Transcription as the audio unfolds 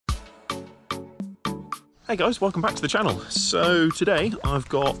Hey guys, welcome back to the channel. So today I've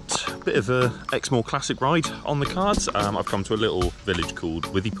got a bit of a Exmoor classic ride on the cards. I've come to a little village called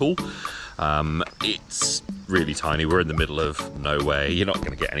Withypool. It's really tiny, we're in the middle of nowhere, you're not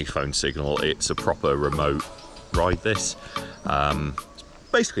going to get any phone signal, it's a proper remote ride this. It's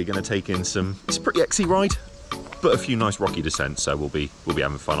basically going to take in it's a pretty exy ride, but a few nice rocky descents, so we'll be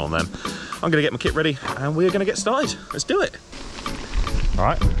having fun on them. I'm going to get my kit ready and we're going to get started. Let's do it.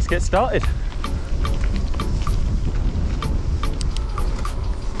 Alright, let's get started.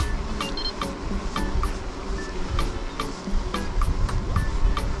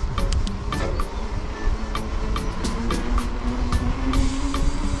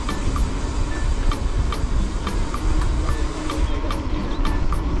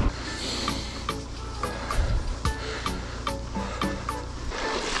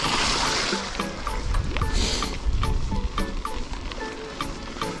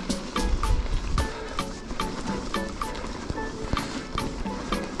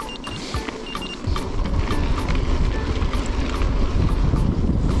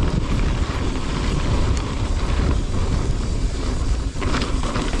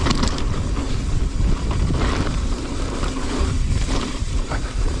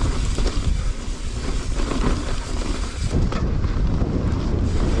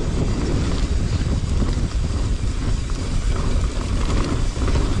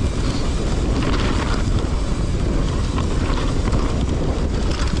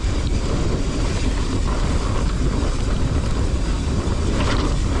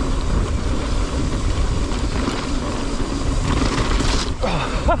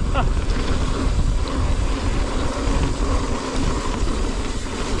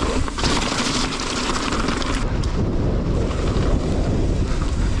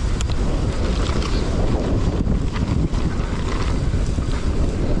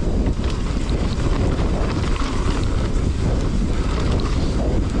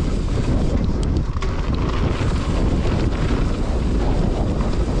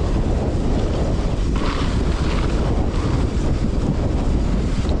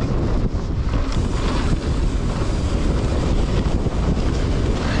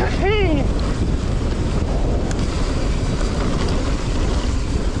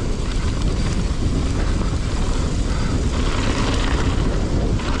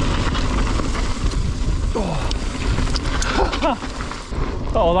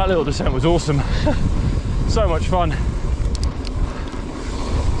 Oh, that little descent was awesome. So much fun.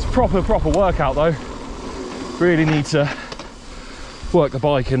 It's a proper workout though. Really need to work the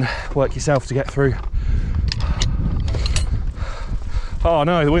bike and work yourself to get through. Oh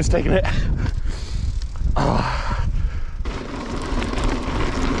no, the wind's taking it.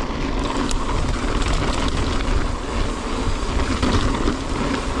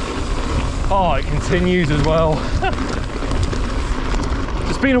 Oh, it continues as well.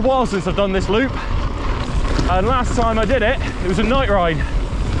 It's been a while since I've done this loop, and last time I did it, it was a night ride.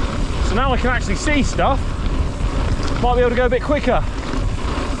 So now I can actually see stuff. Might be able to go a bit quicker.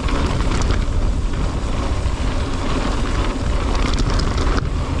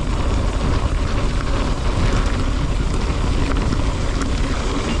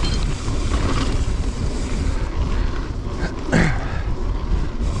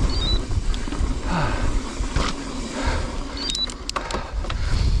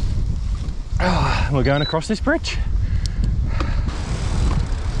 We're going across this bridge.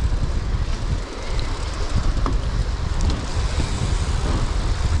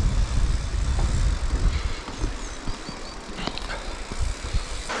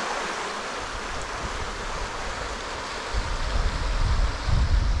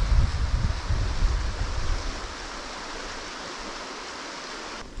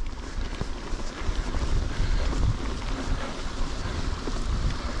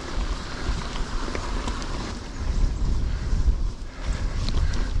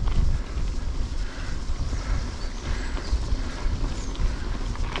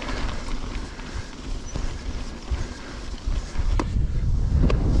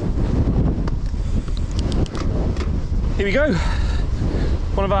 Here we go,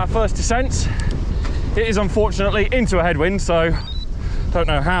 one of our first descents. It is unfortunately into a headwind, so don't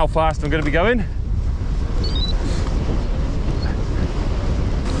know how fast I'm going to be going.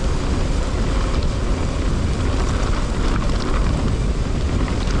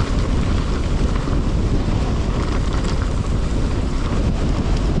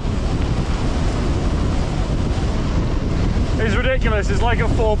 It's ridiculous, it's like a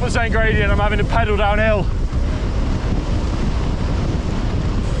 4% gradient, I'm having to pedal downhill.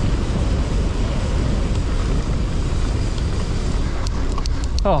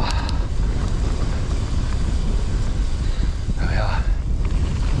 Oh.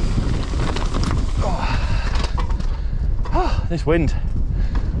 this wind,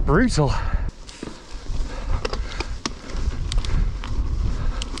 brutal.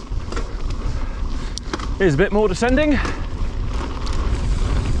 Here's a bit more descending.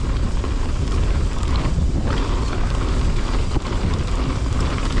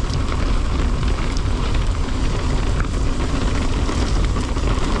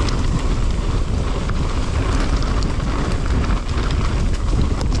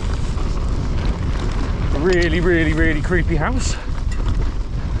 Really creepy house.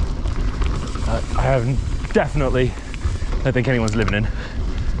 I have definitely don't think anyone's living in.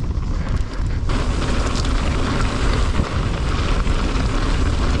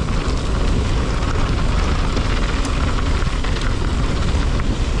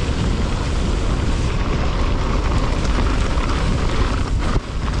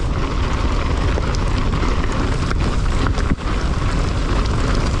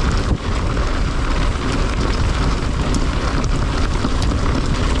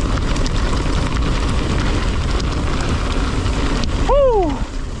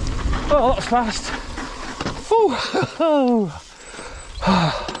 Oh, that's fast.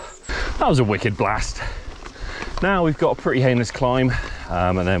 That was a wicked blast. Now we've got a pretty heinous climb,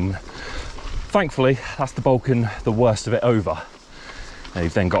 and then thankfully that's the bulk and the worst of it over. And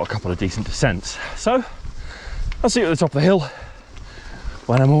you've then got a couple of decent descents. So I'll see you at the top of the hill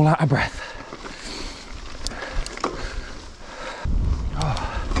when I'm all out of breath.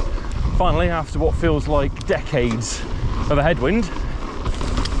 Finally, after what feels like decades of a headwind,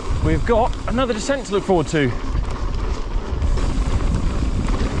 we've got another descent to look forward to.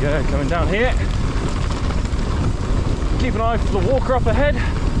 There we go, coming down here. Keep an eye for the walker up ahead.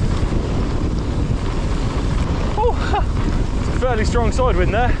 Oh, it's a fairly strong side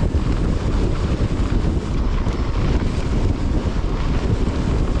wind there.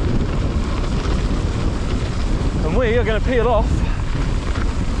 And we are going to peel off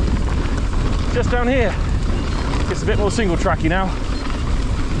just down here. It's a bit more single tracky now.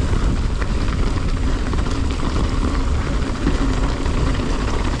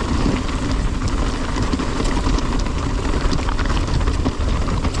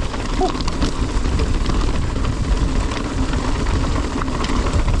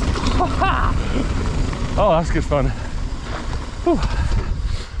 Oh, that's good fun.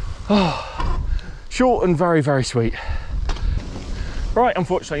 Oh, short and very sweet. Right,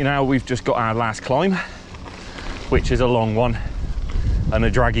 unfortunately now we've just got our last climb, which is a long one and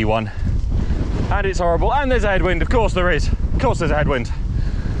a draggy one. And it's horrible, and there's a headwind, of course there is. Of course there's a headwind.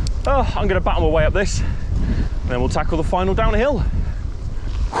 Oh, I'm gonna battle my way up this, and then we'll tackle the final downhill.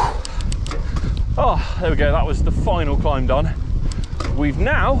 Oh, there we go, that was the final climb done. We've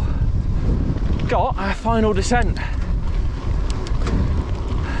now got our final descent.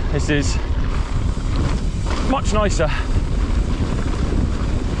 This is much nicer.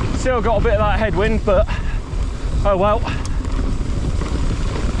 Still got a bit of that headwind, but oh well.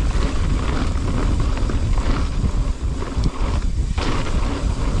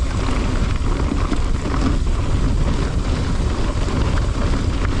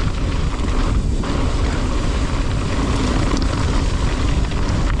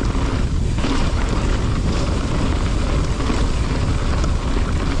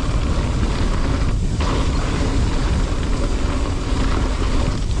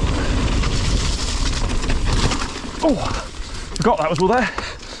 Oh, forgot that was all there.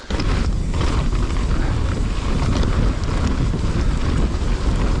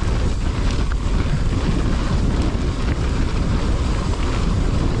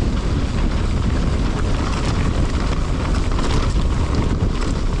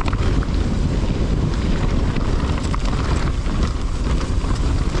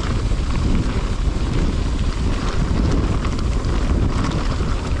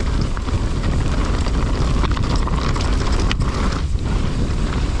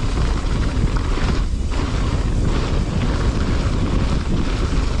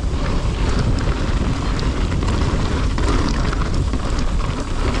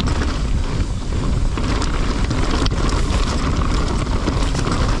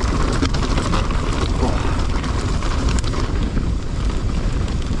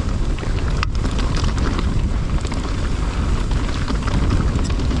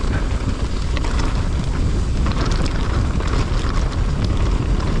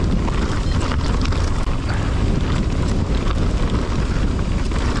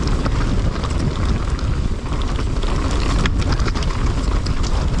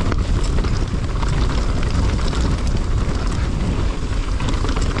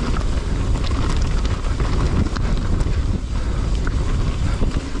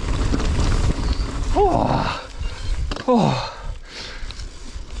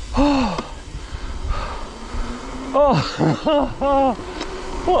 Oh,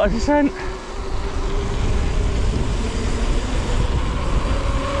 what a descent.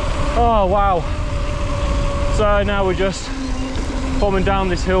 Oh wow. So now we're just coming down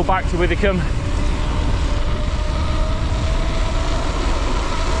this hill back to Withycombe.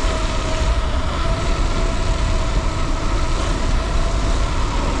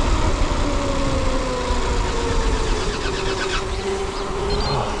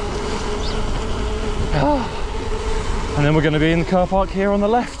 And then we're going to be in the car park here on the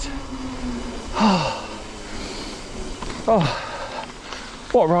left. Oh,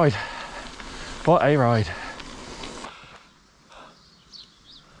 what a ride. What a ride.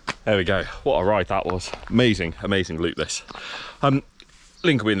 There we go. What a ride that was. Amazing, amazing loop this. Link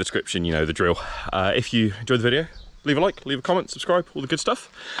will be in the description, you know the drill. If you enjoyed the video, leave a like, leave a comment, subscribe, all the good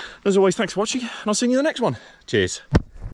stuff. As always, thanks for watching, and I'll see you in the next one. Cheers.